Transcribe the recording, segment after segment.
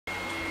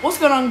What's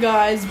going on,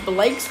 guys?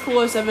 Blake's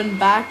Cool07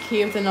 back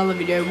here with another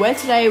video where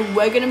today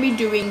we're going to be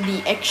doing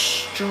the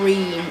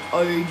Extreme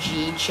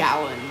OG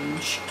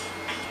Challenge.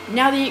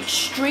 Now the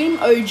Extreme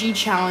OG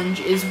Challenge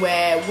is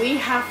where we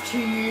have to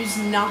use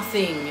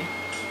nothing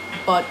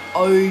but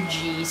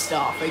OG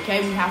stuff,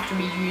 okay? We have to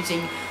be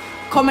using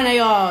common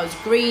ARs,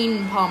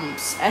 green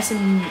pumps, actually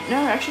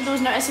there was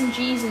no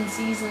SMGs in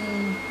Season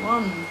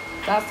 1.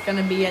 That's going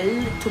to be a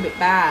little bit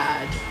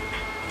bad.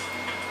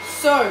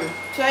 So,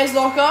 today's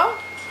locker,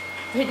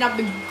 hitting up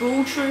the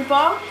Ghoul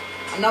Trooper,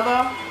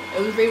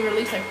 it was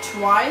re-released like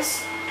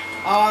twice.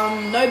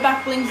 No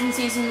back blings in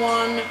Season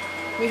 1.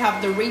 We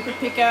have the Reaper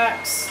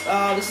pickaxe,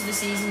 this is the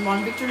Season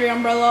 1 Victory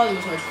Umbrella, there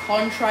was no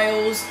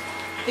contrails.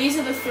 These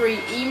are the 3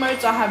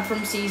 emotes I have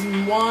from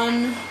Season 1.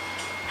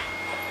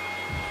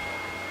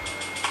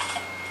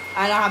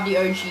 And I have the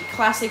OG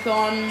Classic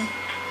on,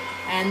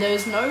 and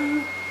there's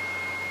no,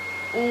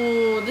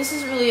 this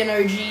isn't really an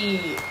OG,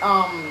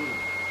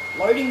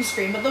 loading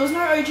screen, but there was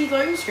no OG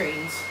loading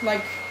screens.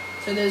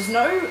 So there's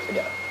no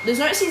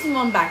Season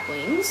 1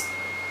 backblings.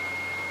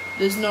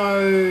 There's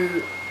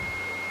no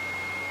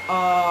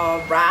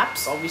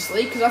wraps,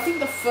 obviously, because I think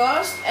the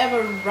first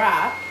ever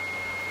wrap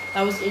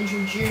that was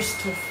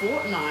introduced to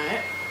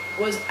Fortnite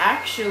was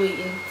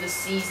actually in the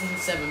Season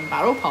 7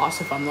 Battle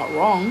Pass, if I'm not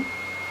wrong.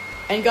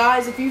 And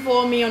guys, if you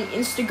follow me on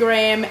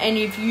Instagram and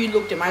if you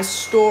looked at my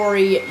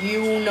story,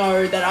 you will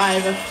know that I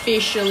have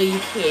officially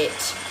hit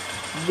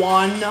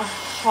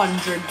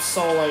 100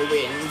 solo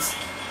wins.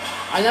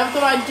 I never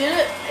thought I did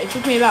it. It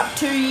took me about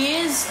 2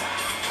 years,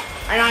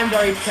 and I'm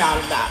very proud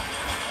of that.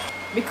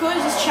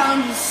 Because this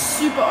challenge is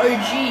super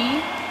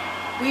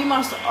OG, we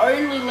must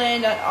only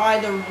land at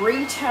either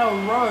Retail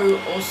Row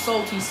or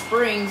Salty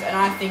Springs, and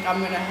I think I'm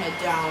gonna head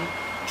down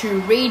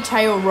to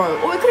Retail Row.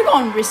 Or we could have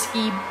gone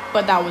Risky,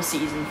 but that was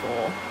Season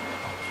 4.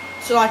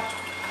 So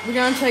we're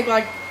gonna take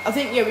I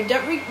think, yeah, we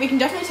can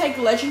definitely take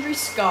Legendary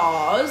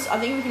Scars. I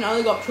think we can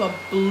only go up to a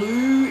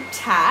Blue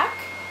Tack.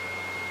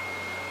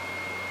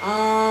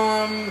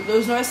 There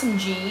was no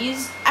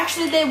SMGs.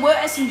 Actually, there were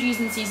SMGs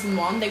in Season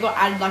 1. They got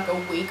added a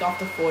week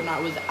after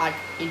Fortnite was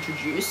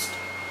introduced.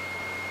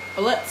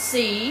 But let's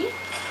see. We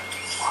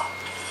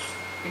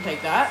can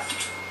take that.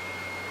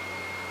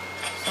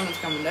 Someone's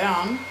coming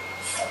down.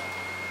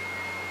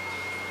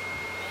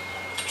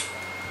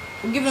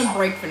 We'll give him a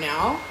break for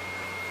now.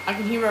 I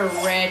can hear a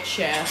rare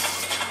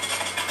chest.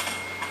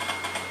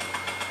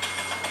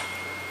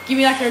 Give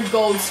me a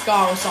gold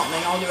scar or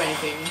something, I'll do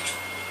anything.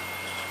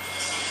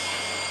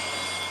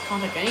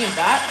 Can't take any of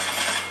that.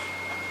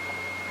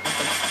 That's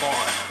a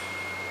bot.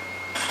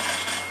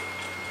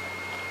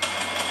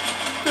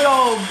 Good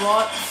old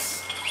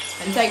bots.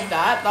 And take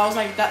that. That was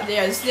that.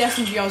 Yeah, this is the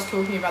SMG I was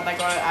talking about that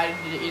got added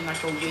in a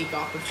week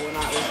after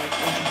Fortnite was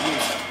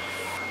introduced.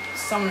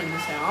 Someone in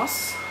this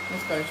house.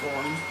 Let's go for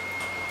him.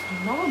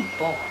 Another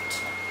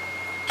bot.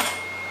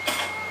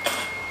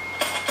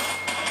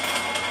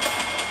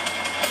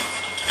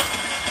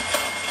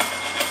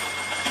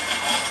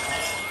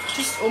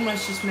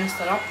 Almost messed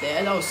that up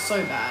there. That was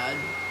so bad.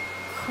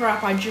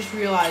 Crap, I just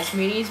realized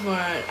minis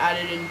weren't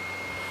added in.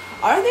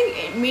 I don't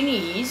think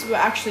minis were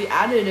actually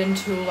added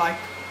until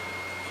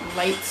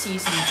late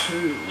Season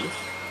 2.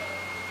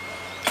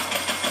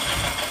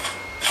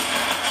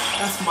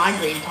 That's my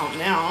green pump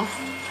now.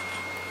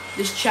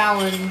 This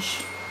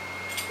challenge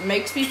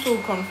makes me feel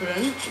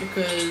confident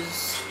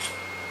because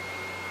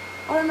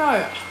I don't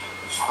know.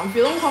 I'm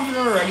feeling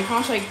confident already.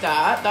 Can't take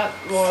that. That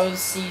was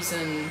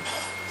Season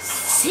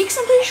 6,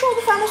 I'm pretty sure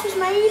the Thanos was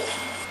made.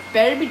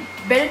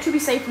 Better to be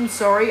safe than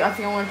sorry. I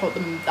think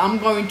I'm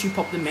going to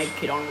pop the med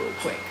kit on real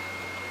quick.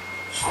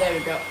 There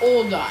we go,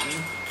 all done.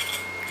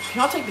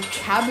 Cannot take the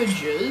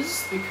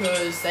cabbages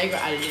because they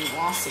got added in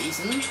last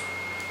season.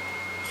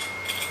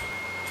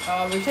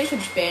 We take the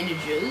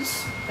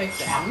bandages, take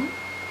them.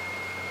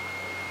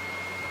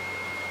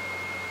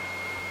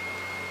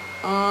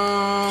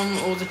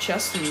 All the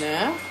chests in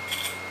there.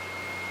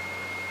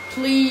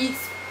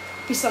 Please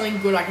be something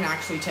good I can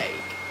actually take.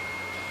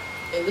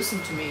 It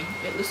listened to me.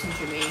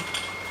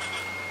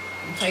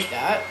 I'll take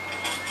that.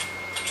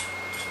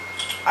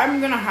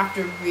 I'm gonna have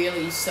to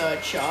really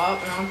search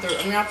up, and I'm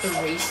gonna have to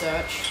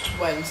research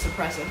when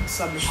suppressor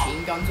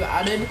submachine guns were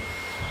added,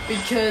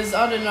 because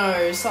I don't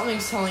know,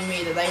 something's telling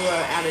me that they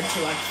were added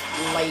to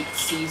late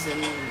season,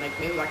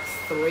 maybe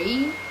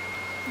 3.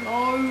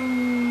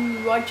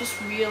 No, I just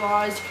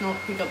realized you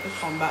cannot pick up the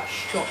combat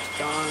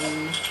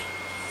shotgun.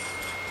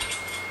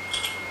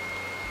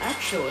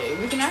 Actually,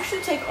 we can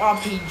actually take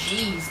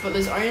RPGs, but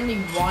there's only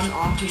one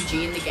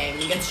RPG in the game,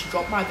 and it gets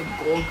dropped by the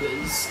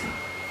Gorgas.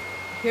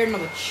 Here,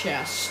 another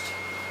chest.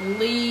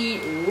 Please.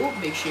 Ooh,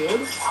 big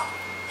shield.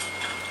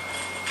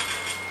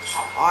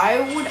 I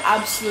would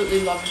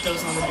absolutely love if there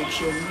was another big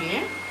shield in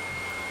here.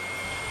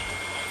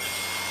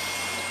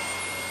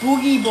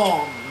 Boogie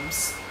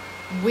bombs.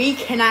 We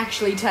can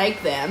actually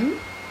take them,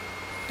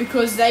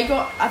 because they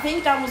got, I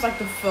think that was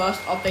the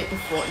first update to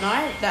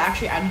Fortnite that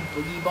actually added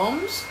boogie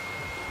bombs.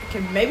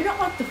 Okay, maybe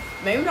not the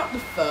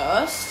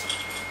first,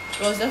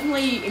 It was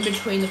definitely in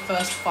between the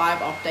first 5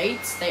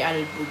 updates, they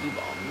added boogie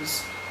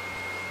bombs.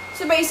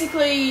 So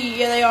basically,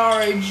 yeah, they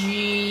are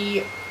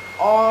OG.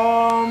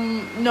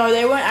 No,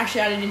 they weren't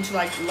actually added into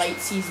like late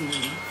season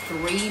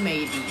 3,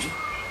 maybe.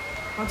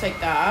 I'll take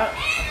that.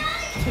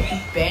 I'll take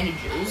the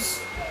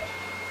bandages.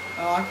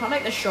 I can't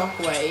take the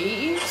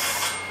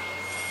shockwaves.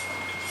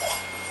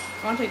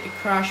 Can't take the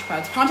crash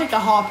pads. Can't take the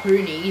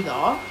harpoon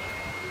either.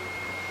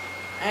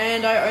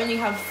 And I only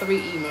have 3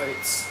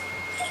 emotes.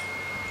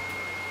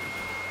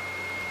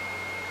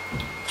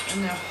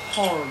 And they're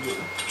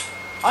horrible.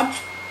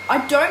 I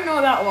don't know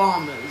about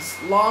llamas.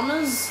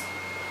 Llamas,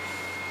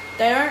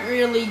 I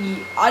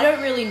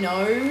don't really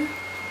know.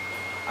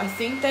 I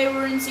think they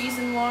were in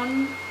season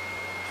 1.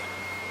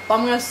 But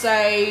I'm gonna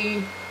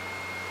say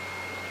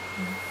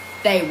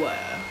they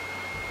were.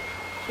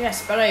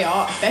 Yes, better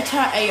AR.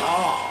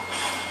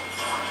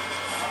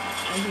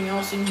 Anything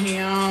else in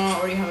here? I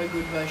already have a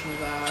good version of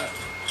that.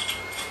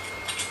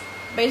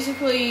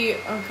 Basically,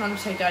 I can't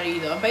take that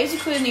either.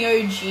 Basically, in the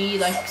OG,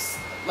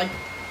 like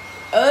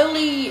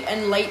early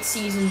and late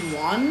season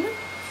 1,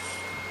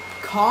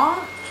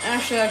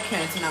 actually I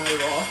can, it's an ammo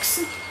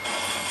box.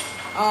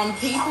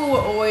 People were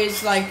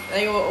always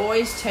they were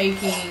always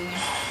taking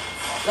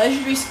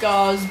legendary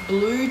scars,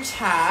 blue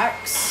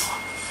tacks.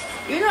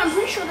 Even though I'm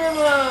pretty sure there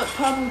were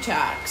purple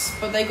tacks,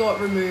 but they got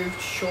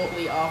removed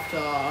shortly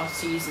after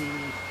season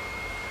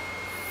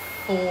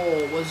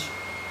 4 was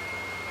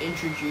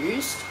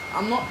introduced.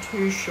 I'm not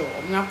too sure.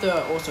 I'm gonna have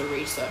to also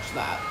research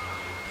that.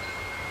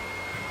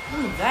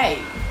 Who are they?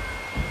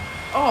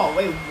 Oh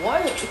wait,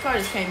 what? The guy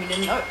just came in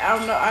and I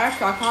don't know. I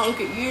can't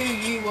look at you.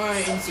 You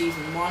weren't in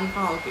season 1.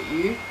 Can't look at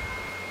you.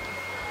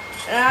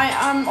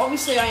 And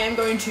obviously I am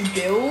going to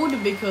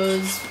build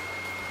because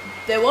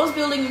there was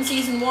building in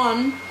season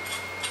 1.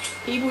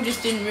 People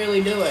just didn't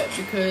really do it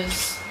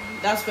because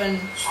that's when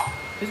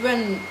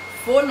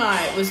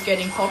Fortnite was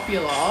getting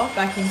popular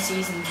back in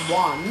seasons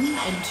 1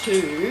 and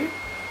 2.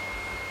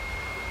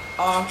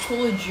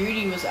 Call of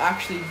Duty was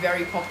actually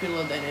very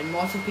popular then, and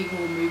lots of people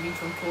were moving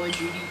from Call of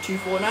Duty to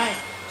Fortnite.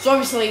 So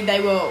obviously they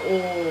were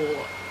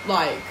all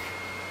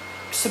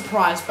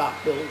surprised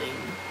about building.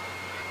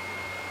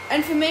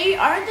 And for me,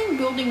 I don't think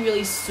building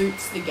really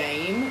suits the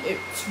game.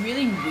 It's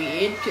really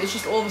weird. It's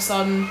just all of a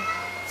sudden,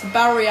 it's a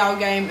Battle Royale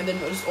game, and then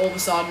just all of a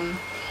sudden,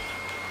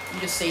 you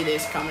just see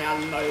this coming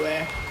out of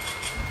nowhere.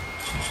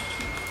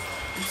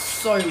 It's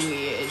so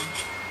weird.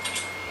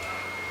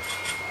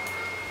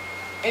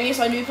 And yes,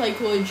 I do play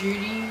Call of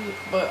Duty,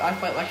 but I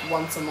play it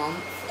once a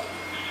month.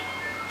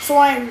 So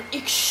I am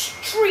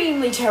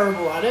extremely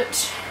terrible at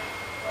it.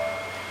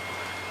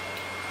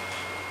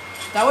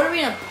 That would have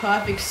been a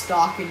perfect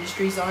Stark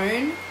Industry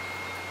zone.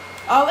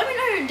 Let me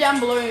know down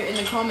below in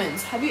the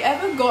comments, have you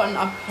ever gotten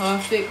a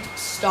perfect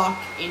Stark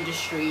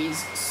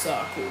Industries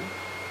circle?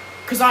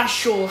 Because I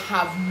sure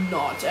have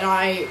not,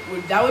 and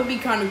that would be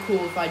kind of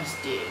cool if I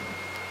just did.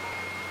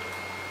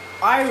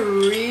 I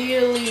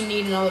really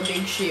need another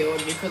big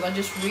shield because I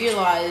just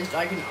realized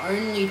I can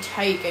only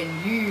take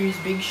and use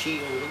big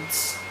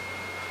shields.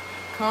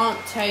 Can't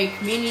take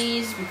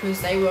minis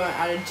because they weren't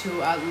added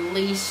to at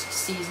least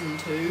season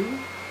 2.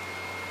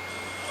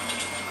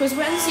 Because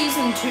when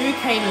season 2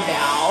 came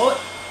about,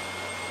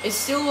 it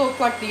still looked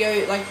like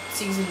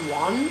season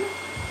 1.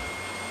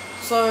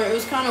 So it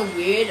was kind of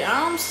weird.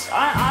 And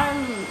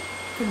I'm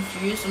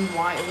confused on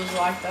why it was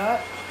like that.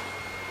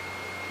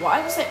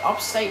 Why does it say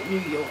upstate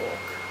New York?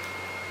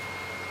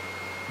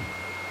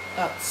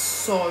 That's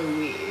so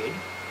weird.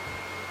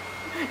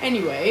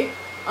 Anyway,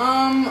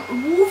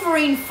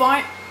 Wolverine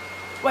fight.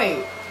 Wait,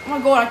 oh my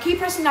god! I keep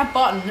pressing that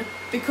button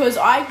because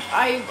I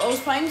was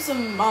playing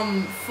some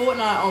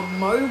Fortnite on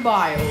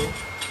mobile,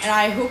 and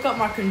I hook up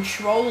my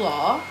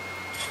controller.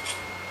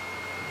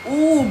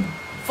 Ooh,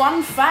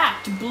 fun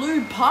fact: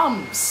 blue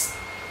pumps.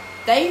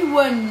 They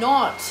were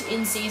not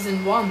in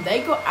season 1.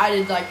 They got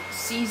added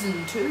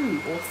season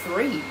 2 or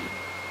 3.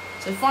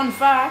 So fun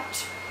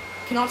fact.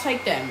 Cannot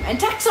take them. And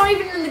Tack's not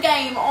even in the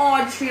game. Oh,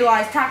 I just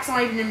realised Tack's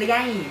not even in the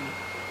game.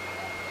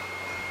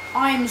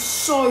 I am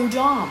so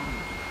dumb.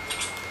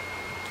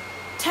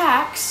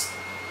 Tax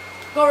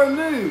got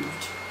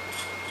removed.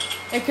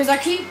 Because I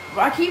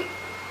keep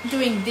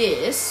doing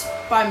this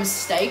by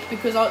mistake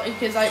because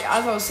as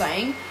I was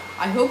saying,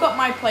 I hook up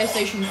my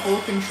PlayStation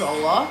 4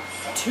 controller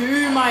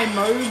to my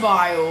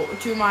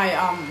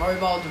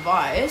mobile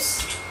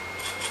device.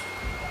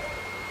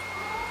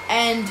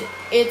 And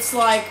it's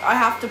I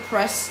have to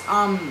press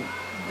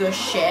the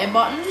share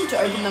button to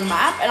open the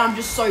map, and I'm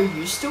just so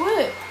used to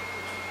it.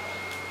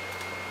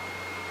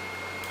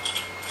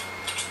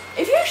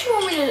 If you actually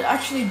want me to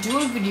actually do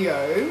a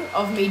video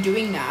of me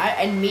doing that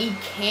and me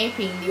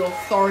camping the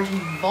Authority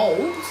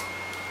Vault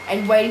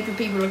and waiting for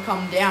people to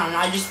come down and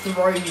I just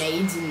throw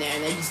nades in there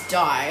and they just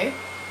die,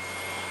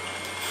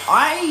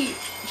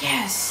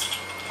 yes.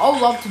 I'll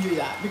love to do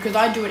that because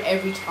I do it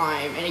every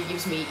time and it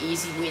gives me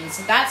easy wins.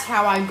 So that's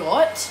how I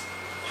got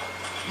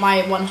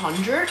my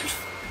 100th.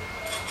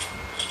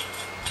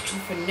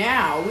 For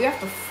now, we have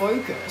to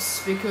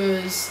focus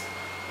because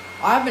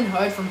I haven't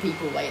heard from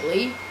people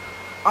lately.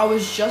 I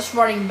was just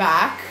running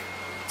back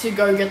to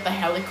go get the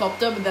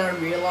helicopter, but then I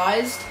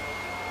realized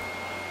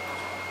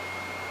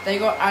they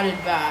got added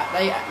back.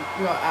 They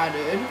got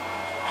added.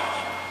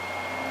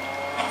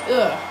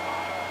 Ugh.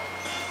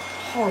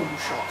 Horrible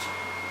shot.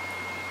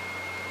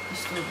 He's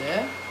still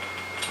there.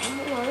 Oh,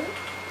 hello.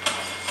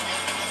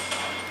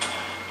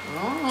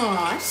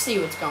 Oh, I see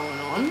what's going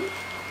on.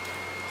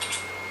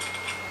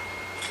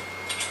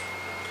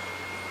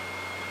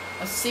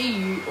 I see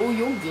you. Oh,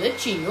 you're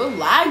glitching. You're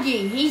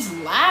lagging. He's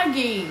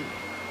lagging.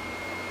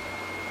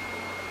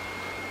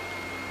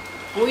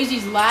 Boys,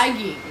 he's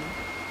lagging.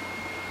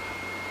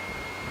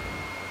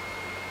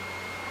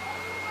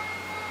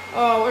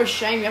 Oh, what a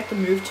shame. You have to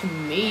move to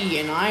me,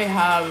 and I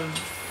have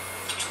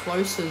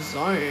closer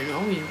zone.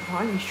 Oh,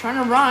 he's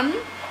trying to run.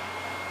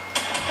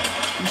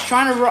 He's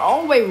trying to run.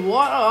 Oh, wait,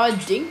 what? Oh, I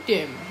dinked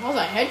him. That was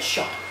a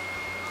headshot.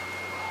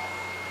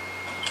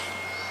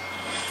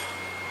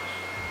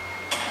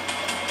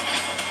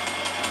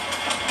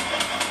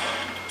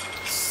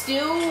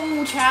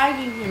 Still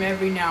tagging him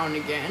every now and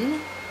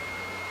again.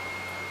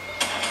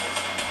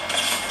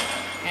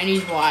 And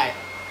he's white.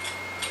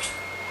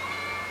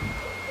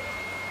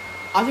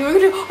 I think we're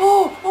gonna do.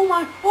 Oh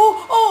my.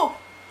 Oh.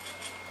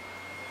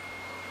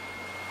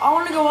 I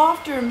want to go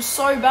after him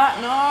so bad.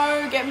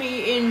 No, get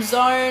me in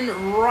zone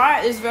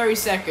right this very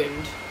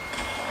second.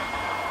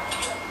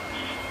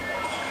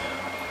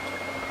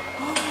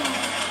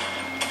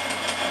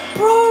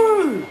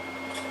 Bro!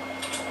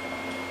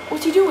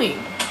 What's he doing?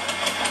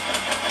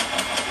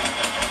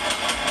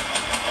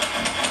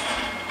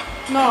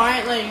 No, I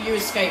ain't letting you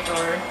escape,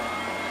 bro.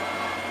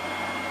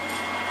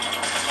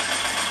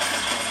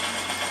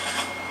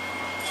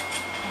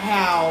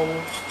 How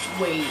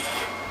weak.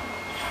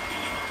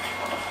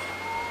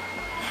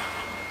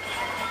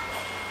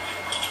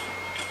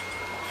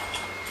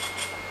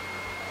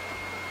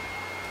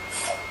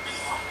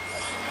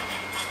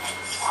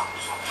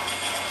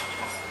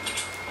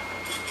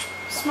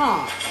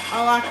 Smart.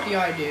 I like the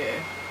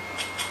idea.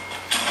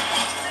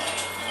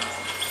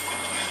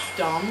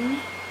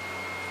 Dumb.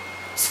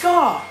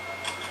 Scar!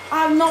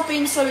 I have not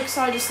been so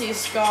excited to see a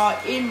Scar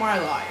in my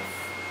life.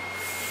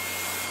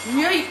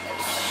 Yeet!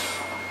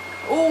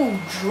 Oh,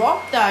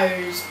 drop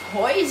those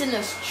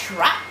poisonous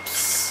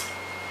traps.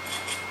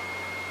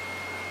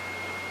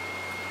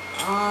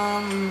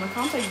 I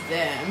can't take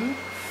them.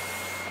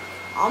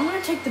 I'm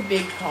gonna take the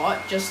big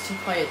pot just to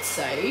play it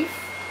safe.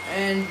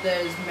 And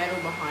there's metal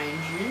behind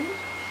you.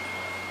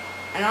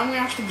 And I'm gonna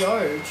have to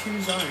go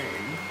to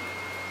zone.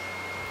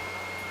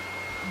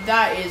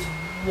 That is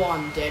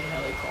one dead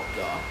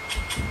helicopter.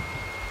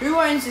 Who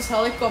owns this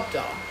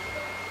helicopter?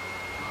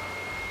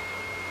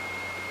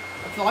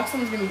 I feel like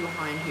someone's gonna be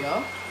behind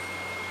here.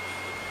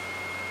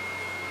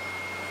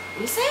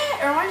 Is there?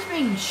 Or am I just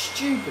being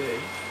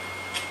stupid?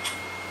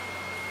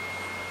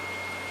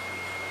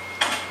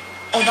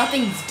 Oh, that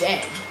thing's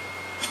dead.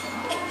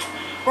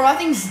 Bro, that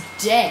thing's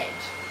dead.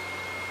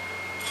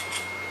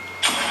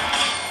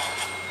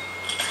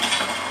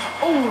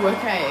 Oh,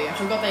 okay. I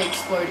forgot they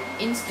explode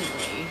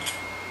instantly.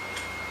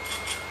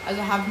 As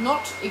I have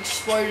not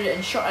exploded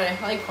and shot at a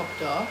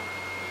helicopter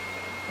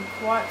for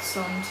quite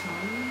some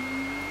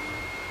time.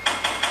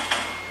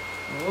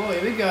 Oh,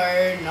 here we go.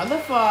 Another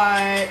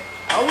fight.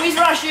 Oh, he's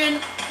rushing.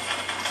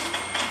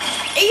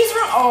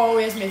 Oh,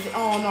 he has mythics.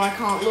 Oh, no, I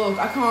can't look.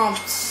 I can't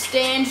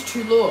stand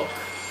to look.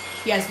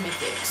 He has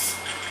mythics.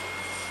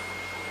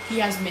 He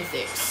has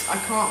mythics. I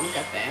can't look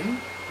at them.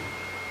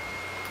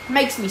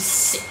 Makes me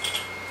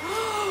sick.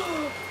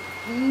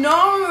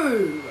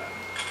 No!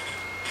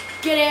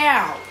 Get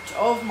out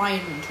of my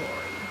inventory.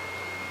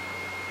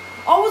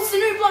 Oh, it's the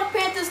new Black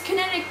Panther's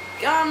kinetic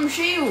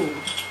shield.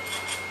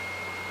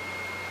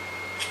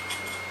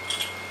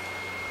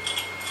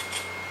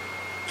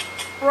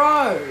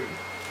 Bro.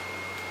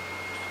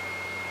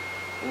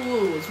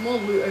 Ooh, there's more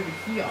loot over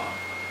here.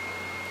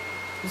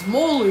 There's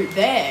more loot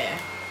there.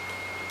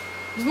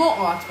 There's more.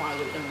 Oh, that's my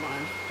loot. Never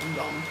mind. I'm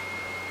dumb.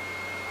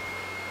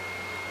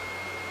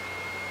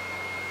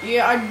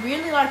 Yeah, I'd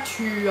really like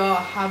to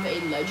have a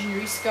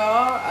legendary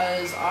Scar,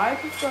 as I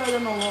prefer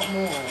them a lot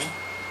more.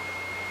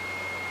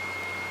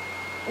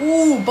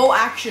 Ooh, bolt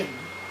action.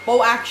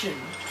 Bolt action.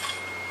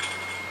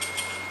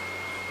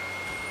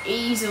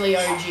 Easily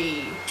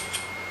OG.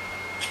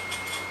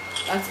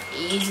 That's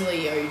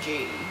easily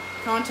OG.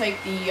 Can't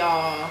take the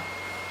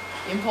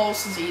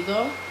impulses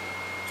either.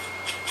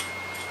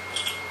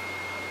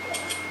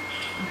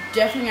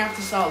 Definitely have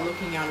to start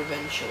looking out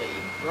eventually.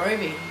 We're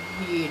over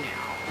here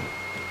now.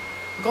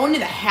 I'm going to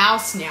the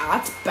house now.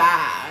 That's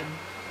bad.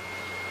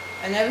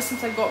 And ever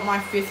since I got my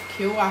 5th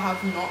kill, I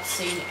have not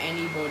seen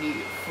anybody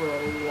for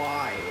a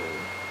while.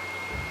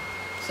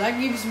 So that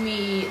gives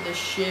me the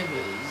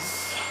shivers.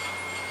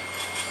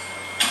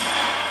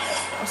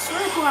 I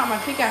swear I pulled out my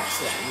pickaxe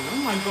then.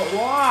 Oh my god,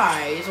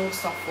 why is all the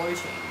stuff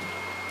floating?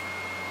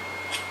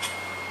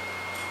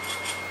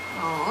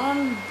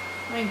 Oh,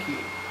 thank you.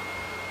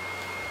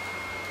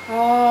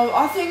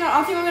 I think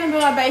we're gonna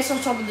build our base on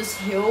top of this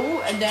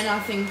hill, and then I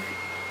think,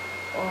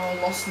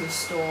 Lost in the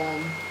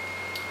Storm.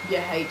 You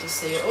hate to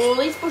see it. Oh,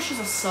 these bushes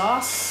are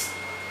sus.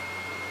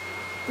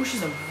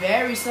 Bushes are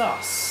very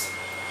sus.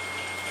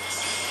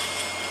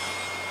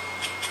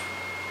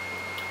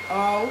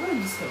 Oh, we'll go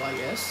this hill, I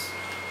guess.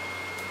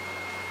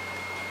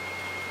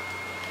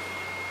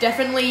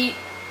 Definitely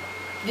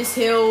this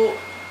hill.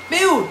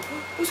 Build!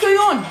 What's going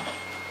on?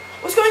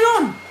 What's going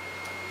on?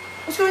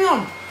 What's going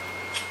on?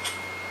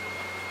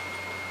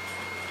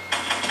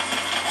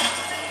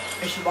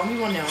 Actually,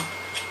 1v1 now.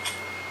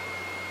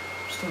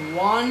 Just a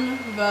 1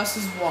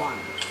 versus 1.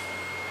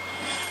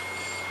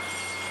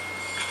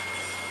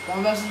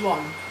 1 versus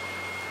 1.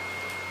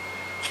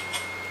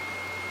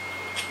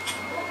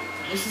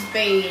 This has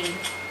been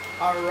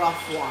a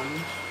rough one.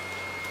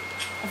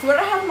 I forgot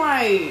to have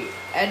my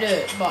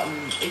edit button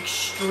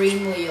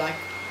extremely like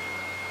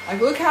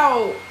look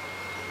how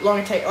long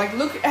it takes. Like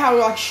look how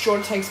like short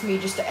it takes me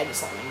just to edit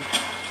something.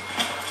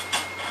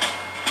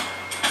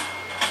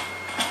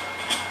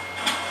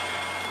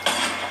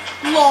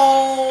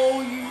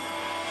 LOL, you.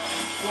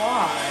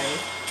 Why?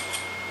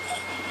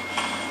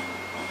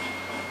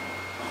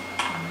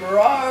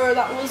 Bro,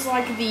 that was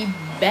like the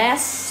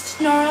best.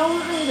 No, that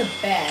wasn't really the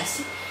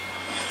best.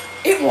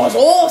 It was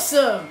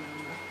awesome!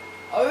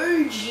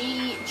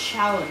 OG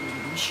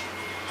challenge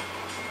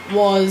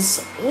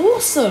was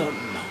awesome.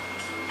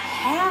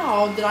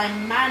 How did I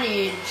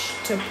manage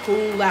to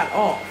pull that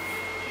off?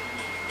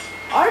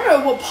 I don't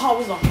know what part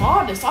was the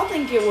hardest. I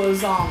think it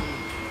was, I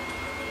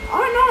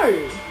don't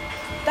know.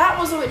 That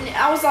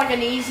was like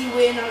an easy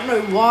win. I don't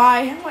know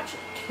why. How much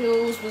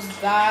kills was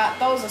that?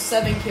 That was a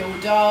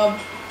 7-kill dub.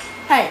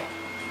 Hey,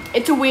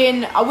 it's a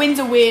win. A win's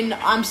a win.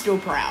 I'm still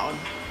proud.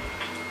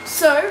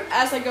 So,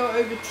 as I go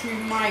over to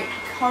my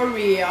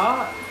career,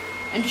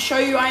 and to show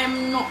you I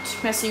am not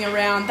messing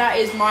around, that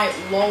is my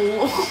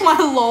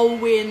LOL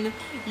win.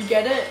 You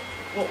get it?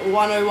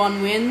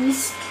 101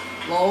 wins.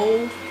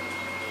 LOL.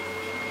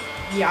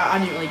 Yeah, I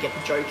didn't really get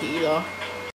the joke either.